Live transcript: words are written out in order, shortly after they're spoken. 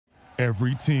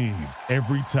Every team,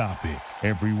 every topic,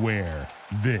 everywhere.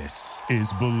 This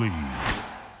is Believe.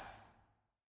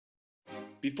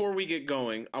 Before we get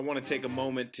going, I want to take a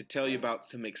moment to tell you about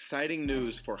some exciting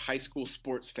news for high school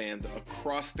sports fans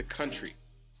across the country.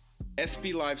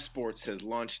 SB Live Sports has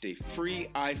launched a free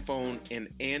iPhone and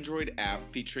Android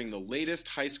app featuring the latest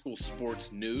high school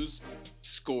sports news,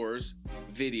 scores,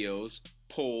 videos,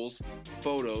 polls,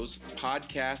 photos,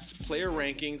 podcasts, player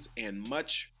rankings, and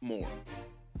much more.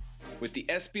 With the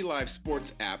SB Live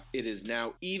Sports app, it is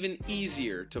now even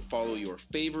easier to follow your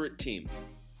favorite team.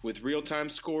 With real-time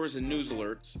scores and news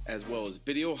alerts, as well as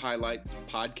video highlights,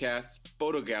 podcasts,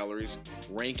 photo galleries,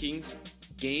 rankings,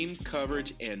 game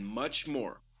coverage, and much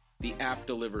more, the app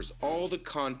delivers all the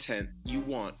content you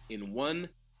want in one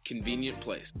convenient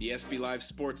place. The SB Live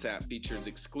Sports app features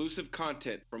exclusive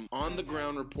content from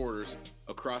on-the-ground reporters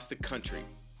across the country,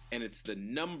 and it's the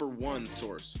 #1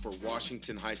 source for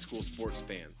Washington high school sports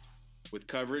fans. With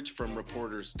coverage from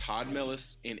reporters Todd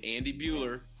Millis and Andy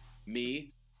Bueller, me,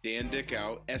 Dan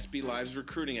Dickau, SB Live's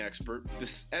recruiting expert,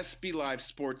 this SB Live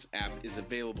Sports app is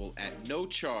available at no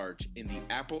charge in the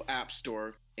Apple App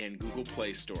Store and Google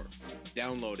Play Store.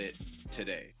 Download it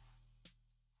today.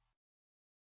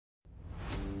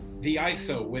 The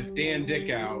ISO with Dan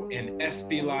Dickau and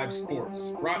SB Live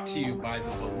Sports, brought to you by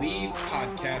the Believe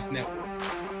Podcast Network,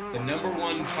 the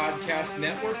 #1 podcast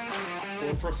network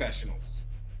for professionals.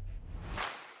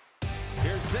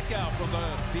 Here's Dickau from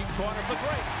the deep corner for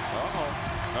three.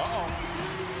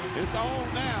 It's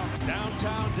on now.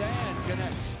 Downtown Dan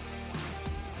connects.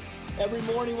 Every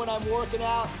morning when I'm working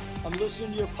out, I'm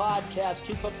listening to your podcast.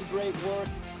 Keep up the great work.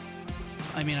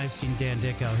 I mean, I've seen Dan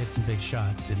Dickau hit some big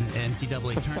shots in the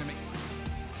NCAA tournament.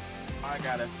 I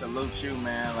gotta salute you,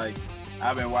 man. Like,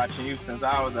 I've been watching you since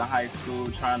I was in high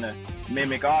school, trying to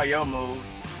mimic all your moves.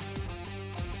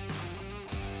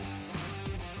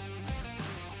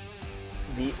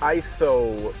 The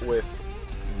ISO with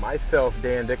myself,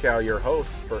 Dan Dickau, your host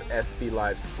for SB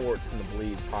Live Sports and the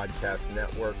Believe Podcast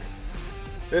Network.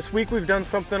 This week we've done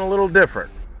something a little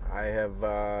different. I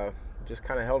have just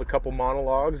kind of held a couple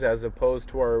monologues as opposed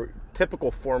to our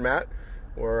typical format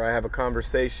where I have a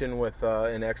conversation with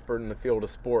an expert in the field of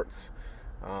sports.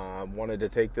 Wanted to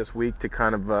take this week to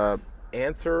kind of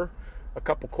answer a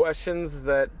couple questions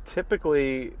that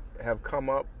typically have come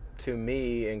up to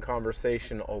me in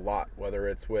conversation a lot, whether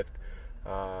it's with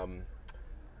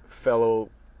fellow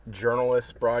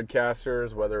journalists,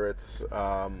 broadcasters, whether it's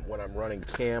when I'm running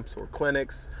camps or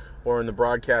clinics, or in the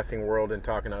broadcasting world and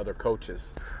talking to other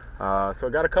coaches. So I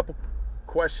got a couple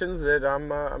questions that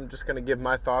I'm just going to give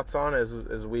my thoughts on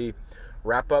as we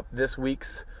wrap up this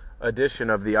week's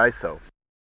edition of the ISO.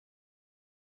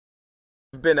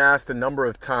 I've been asked a number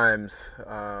of times,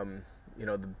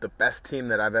 the best team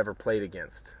that I've ever played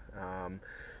against.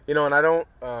 And I don't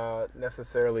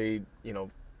necessarily,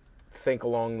 think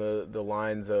along the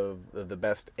lines of the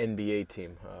best NBA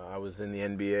team. I was in the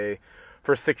NBA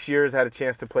for 6 years, had a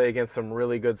chance to play against some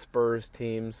really good Spurs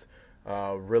teams,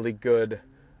 really good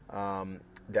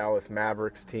Dallas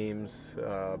Mavericks teams,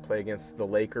 play against the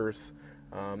Lakers.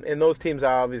 And those teams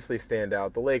obviously stand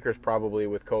out. The Lakers probably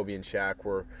with Kobe and Shaq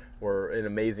were an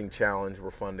amazing challenge,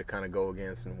 were fun to kind of go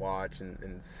against and watch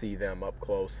and see them up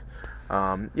close.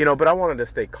 But I wanted to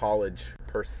stay college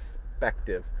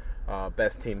perspective,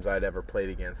 best teams I'd ever played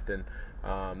against. And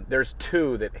there's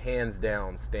two that hands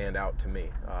down stand out to me.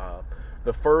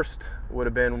 The first would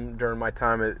have been during my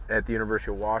time at the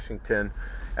University of Washington.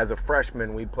 As a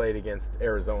freshman, we played against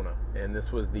Arizona. And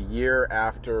this was the year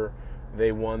after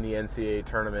they won the NCAA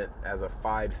tournament as a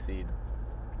 5 seed.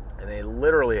 And they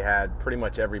literally had pretty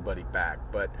much everybody back.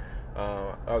 But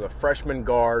I was a freshman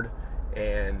guard,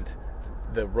 and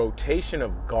the rotation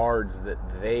of guards that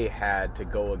they had to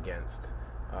go against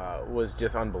was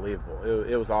just unbelievable.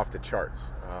 It was off the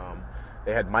charts.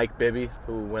 They had Mike Bibby,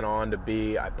 who went on to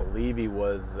be, I believe he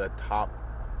was a top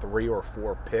 3 or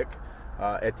 4 pick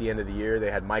at the end of the year.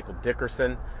 They had Michael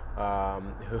Dickerson,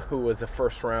 who was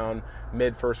a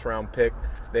mid-first round pick.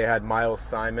 They had Miles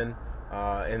Simon,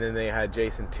 and then they had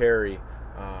Jason Terry,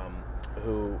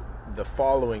 who the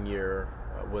following year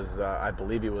was, I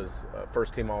believe he was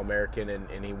first-team All-American,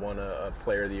 and he won a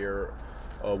Player of the Year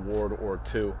award or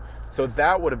 2. So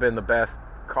that would have been the best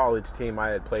college team I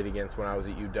had played against when I was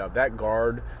at UW. That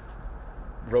guard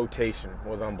rotation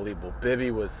was unbelievable. Bibby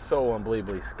was so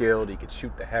unbelievably skilled. He could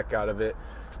shoot the heck out of it.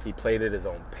 He played at his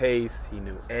own pace. He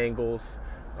knew angles.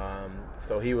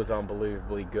 So he was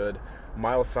unbelievably good.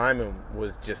 Miles Simon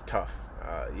was just tough.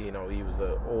 He was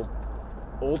an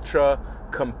ultra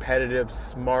competitive,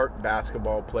 smart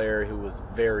basketball player who was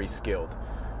very skilled.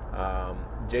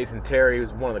 Jason Terry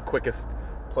was one of the quickest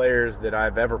players that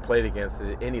I've ever played against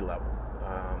at any level.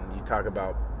 You talk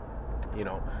about,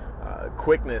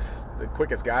 quickness, the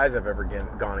quickest guys I've ever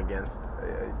gone against.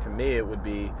 To me, it would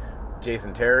be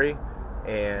Jason Terry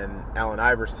and Allen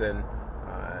Iverson.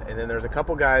 And then there's a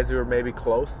couple guys who are maybe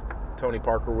close. Tony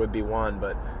Parker would be one,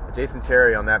 but Jason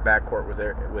Terry on that backcourt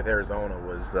with Arizona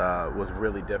was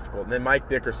really difficult. And then Mike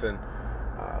Dickerson,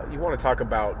 you want to talk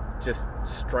about just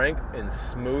strength and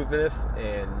smoothness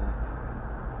and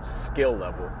skill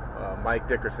level. Mike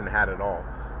Dickerson had it all.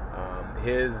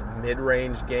 His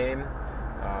mid-range game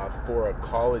for a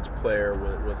college player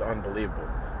was unbelievable.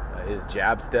 His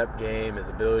jab step game, his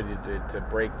ability to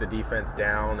break the defense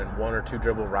down and one or two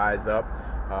dribble rise up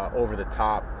over the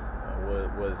top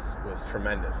was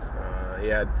tremendous. He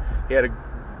had a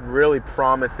really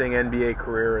promising NBA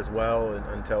career as well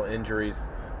until injuries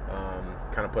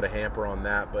kind of put a hamper on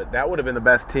that. But that would have been the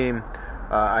best team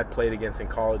I played against in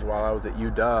college while I was at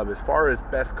UW. As far as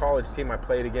best college team I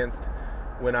played against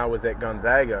when I was at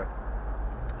Gonzaga,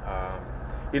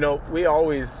 we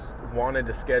always wanted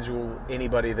to schedule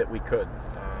anybody that we could,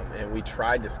 and we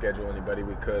tried to schedule anybody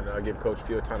we could. And I'll give Coach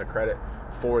Few a ton of credit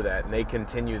for that, and they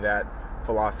continue that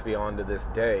philosophy on to this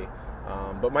day.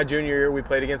 But my junior year, we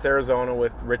played against Arizona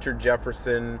with Richard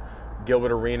Jefferson,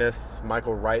 Gilbert Arenas,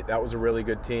 Michael Wright. That was a really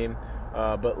good team.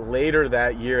 But later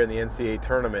that year in the NCAA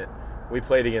tournament, we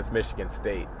played against Michigan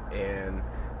State, and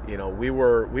we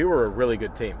were a really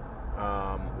good team.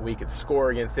 We could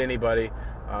score against anybody.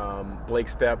 Blake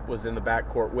Stepp was in the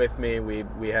backcourt with me.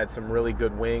 We had some really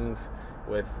good wings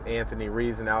with Anthony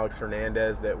Rees and Alex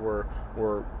Hernandez that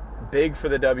were big for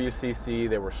the WCC.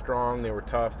 They were strong. They were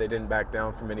tough. They didn't back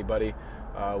down from anybody.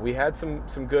 We had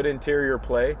some good interior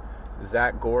play.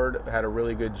 Zach Gord had a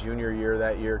really good junior year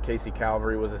that year. Casey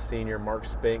Calvary was a senior. Mark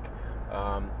Spink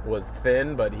was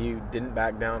thin, but he didn't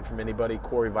back down from anybody.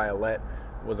 Corey Violette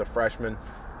was a freshman.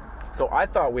 So I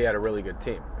thought we had a really good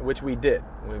team, which we did.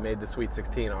 We made the Sweet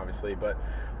 16, obviously, but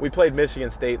we played Michigan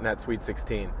State in that Sweet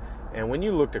 16. And when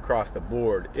you looked across the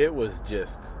board, it was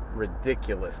just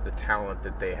ridiculous, the talent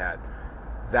that they had.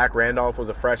 Zach Randolph was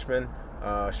a freshman.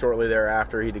 Shortly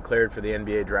thereafter, he declared for the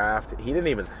NBA draft. He didn't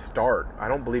even start. I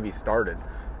don't believe he started.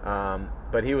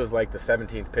 But he was like the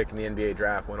 17th pick in the NBA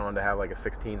draft, went on to have like a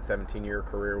 16, 17-year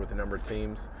career with a number of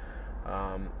teams.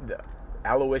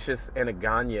 Aloysius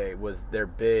Anaganye was their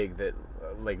big that,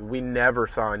 we never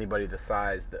saw anybody the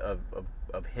size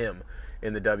of him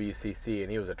in the WCC,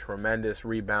 and he was a tremendous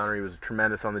rebounder. He was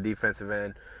tremendous on the defensive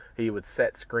end. He would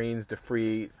set screens to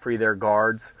free their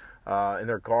guards, and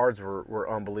their guards were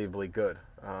unbelievably good.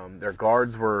 Their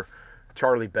guards were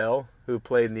Charlie Bell, who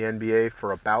played in the NBA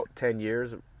for about 10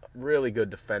 years, really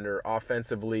good defender.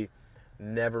 Offensively,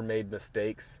 never made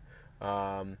mistakes.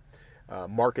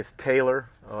 Marcus Taylor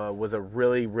was a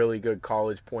really, really good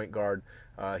college point guard.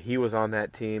 He was on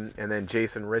that team. And then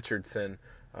Jason Richardson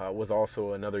was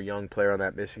also another young player on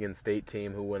that Michigan State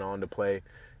team who went on to play,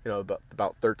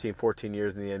 about 13, 14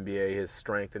 years in the NBA. His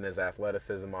strength and his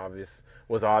athleticism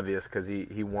was obvious because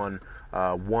he won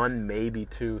one, maybe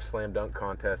two slam dunk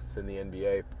contests in the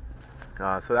NBA.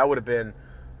 So that would have been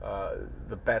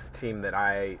the best team that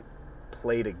I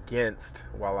played against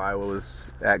while I was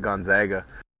at Gonzaga.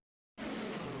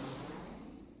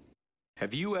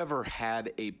 Have you ever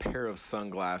had a pair of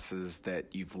sunglasses that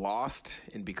you've lost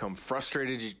and become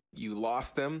frustrated you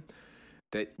lost them,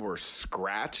 that were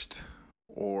scratched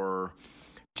or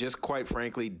just quite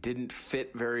frankly didn't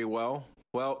fit very well?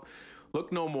 Well,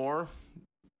 look no more.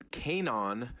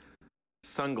 Kaenon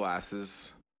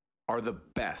sunglasses are the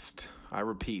best. I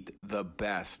repeat, the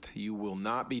best. You will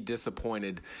not be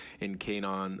disappointed in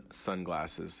Kaenon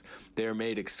sunglasses. They are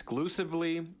made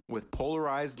exclusively with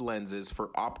polarized lenses for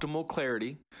optimal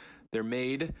clarity. They're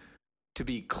made to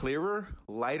be clearer,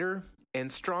 lighter, and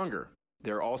stronger.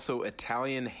 They're also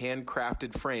Italian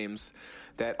handcrafted frames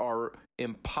that are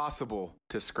impossible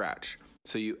to scratch.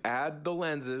 So you add the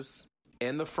lenses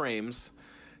and the frames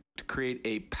to create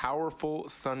a powerful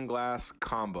sunglass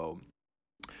combo.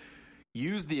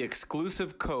 Use the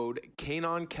exclusive code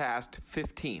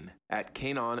KaenonCast15 at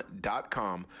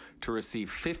Kaenon.com to receive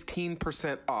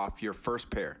 15% off your first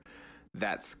pair.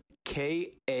 That's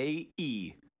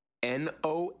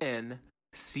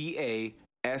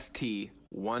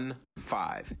KaenonCast15.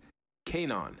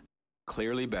 Kaenon,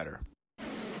 clearly better.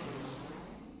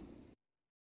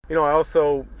 I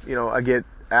also, I get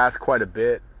asked quite a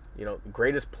bit,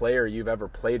 greatest player you've ever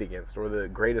played against, or the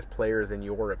greatest players in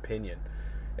your opinion.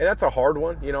 And that's a hard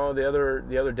one. The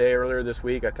other day, earlier this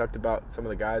week, I talked about some of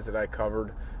the guys that I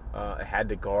covered, had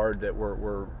to guard that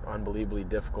were unbelievably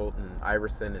difficult, and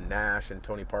Iverson and Nash and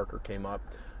Tony Parker came up.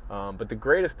 But the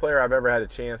greatest player I've ever had a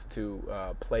chance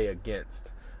to play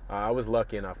against, I was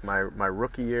lucky enough. My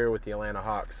rookie year with the Atlanta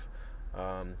Hawks,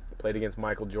 played against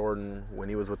Michael Jordan when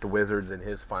he was with the Wizards in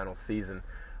his final season.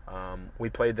 We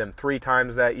played them 3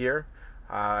 times that year.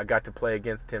 I got to play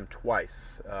against him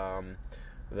twice.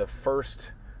 The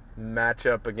first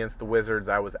matchup against the Wizards,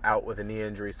 I was out with a knee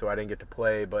injury, so I didn't get to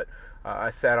play, but I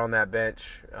sat on that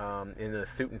bench in a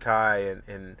suit and tie,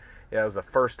 and it was the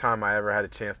first time I ever had a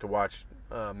chance to watch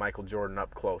Michael Jordan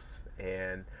up close.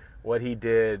 And what he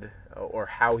did, or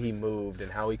how he moved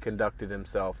and how he conducted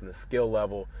himself, and the skill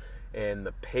level and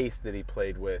the pace that he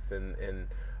played with, and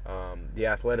the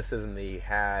athleticism that he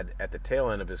had at the tail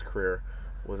end of his career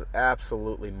was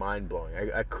absolutely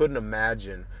mind-blowing. I couldn't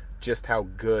imagine just how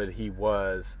good he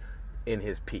was in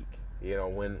his peak. You know,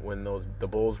 when the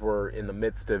Bulls were in the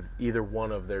midst of either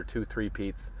one of their 2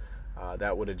 three-peats,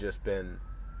 that would have just been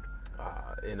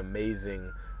an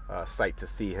amazing sight to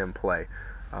see him play.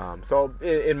 So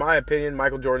in my opinion,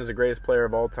 Michael Jordan is the greatest player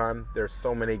of all time. There's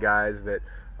so many guys that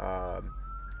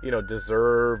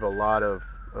deserve a lot of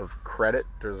credit,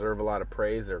 deserve a lot of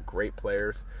praise. They're great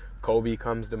players. Kobe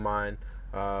comes to mind,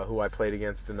 who I played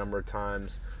against a number of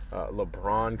times.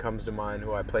 LeBron comes to mind,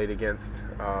 who I played against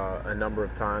a number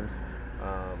of times.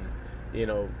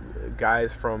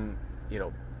 Guys from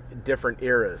different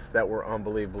eras that were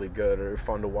unbelievably good, or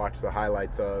fun to watch the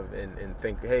highlights of, and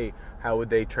think, hey, how would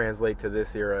they translate to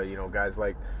this era? Guys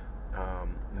like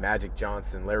Magic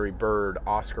Johnson, Larry Bird,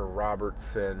 Oscar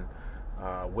Robertson,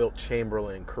 Wilt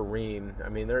Chamberlain, Kareem. I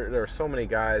mean, there are so many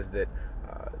guys that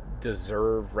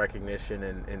deserve recognition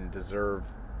and deserve,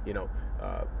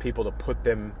 people to put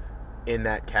them in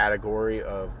that category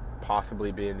of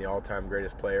possibly being the all-time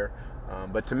greatest player.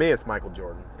 But to me, it's Michael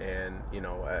Jordan. And,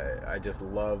 I just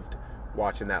loved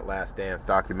watching that Last Dance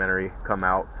documentary come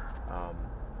out,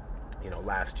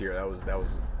 last year. That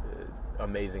was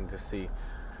amazing to see.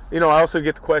 I also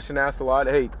get the question asked a lot,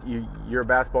 hey, you're a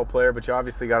basketball player, but you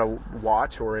obviously got to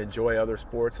watch or enjoy other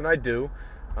sports. And I do.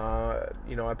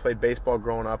 I played baseball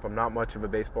growing up. I'm not much of a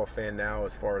baseball fan now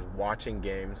as far as watching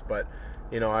games, but,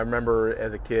 I remember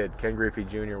as a kid, Ken Griffey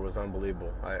Jr. was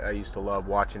unbelievable. I used to love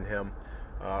watching him.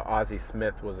 Ozzie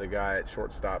Smith was a guy at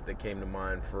shortstop that came to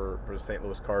mind for the St.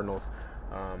 Louis Cardinals.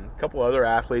 A couple other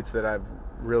athletes that I've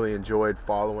really enjoyed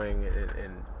following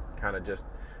and kind of just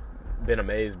been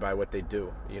amazed by what they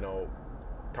do.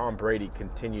 Tom Brady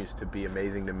continues to be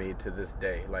amazing to me to this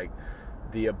day. Like,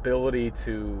 the ability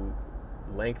to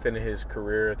lengthen his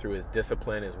career through his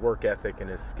discipline, his work ethic, and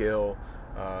his skill,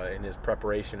 and his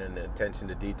preparation and attention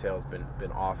to detail has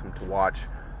been awesome to watch.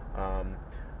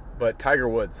 But Tiger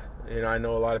Woods, I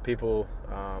know a lot of people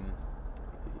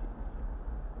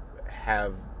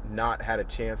have not had a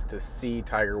chance to see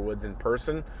Tiger Woods in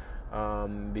person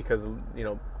because,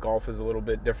 golf is a little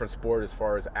bit different sport as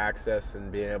far as access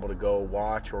and being able to go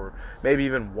watch, or maybe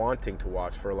even wanting to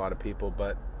watch for a lot of people.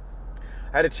 But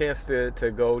I had a chance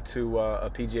to go to a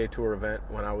PGA Tour event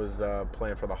when I was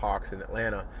playing for the Hawks in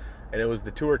Atlanta, and it was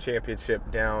the Tour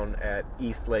Championship down at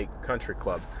East Lake Country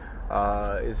Club.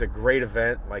 It's a great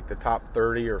event. Like, the top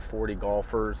 30 or 40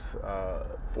 golfers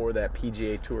for that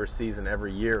PGA Tour season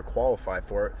every year qualify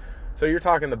for it. So you're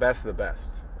talking the best of the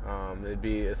best. It'd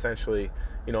be essentially,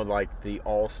 like the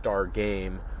all-star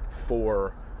game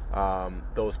for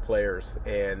those players.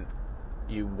 And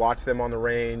you watch them on the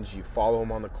range, you follow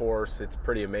them on the course. It's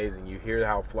pretty amazing. You hear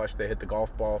how flush they hit the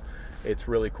golf ball. It's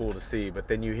really cool to see. But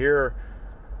then you hear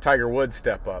Tiger Woods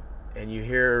step up, and you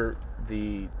hear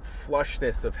the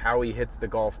flushness of how he hits the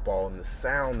golf ball, and the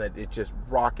sound that it just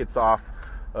rockets off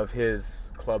of his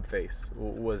club face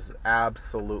was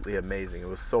absolutely amazing. It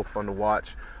was so fun to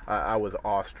watch. I was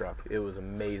awestruck. It was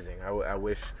amazing. I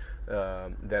wish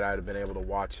that I'd have been able to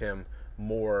watch him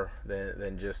more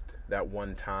than just that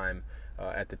one time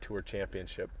at the Tour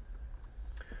Championship.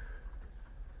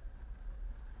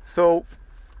 So,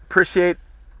 appreciate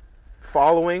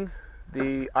following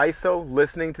the ISO,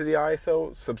 listening to the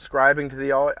ISO, subscribing to the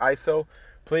ISO.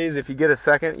 Please, if you get a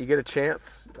second, you get a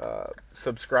chance,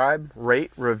 subscribe,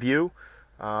 rate, review.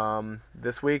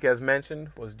 This week, as mentioned,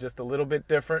 was just a little bit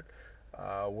different,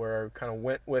 where I kind of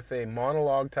went with a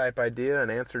monologue type idea and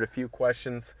answered a few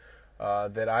questions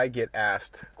that I get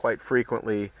asked quite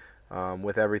frequently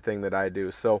with everything that I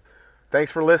do. So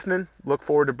thanks for listening. Look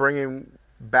forward to bringing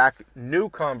back new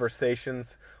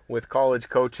conversations with college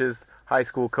coaches, high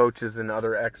school coaches, and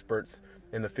other experts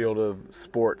in the field of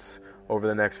sports over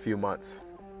the next few months.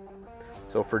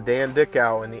 So for Dan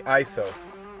Dickau and the ISO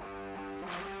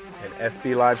and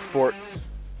SB Live Sports,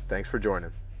 thanks for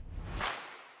joining.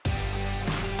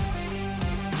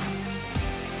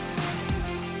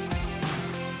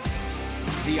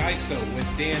 The ISO with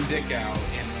Dan Dickau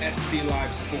and SB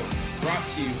Live Sports, brought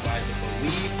to you by the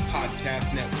Believe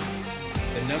Podcast Network,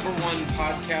 the #1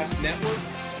 podcast network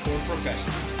for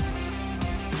professionals.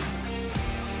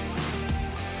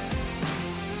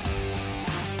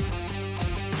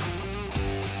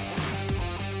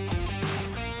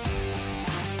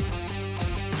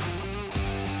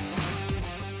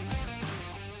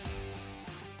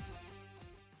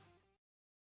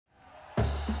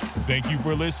 Thank you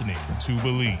for listening to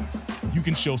Believe. You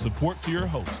can show support to your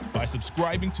host by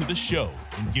subscribing to the show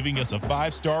and giving us a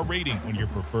 5-star rating on your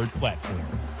preferred platform.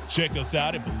 Check us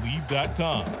out at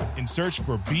Believe.com and search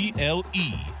for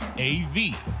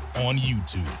BLEAV on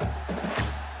YouTube.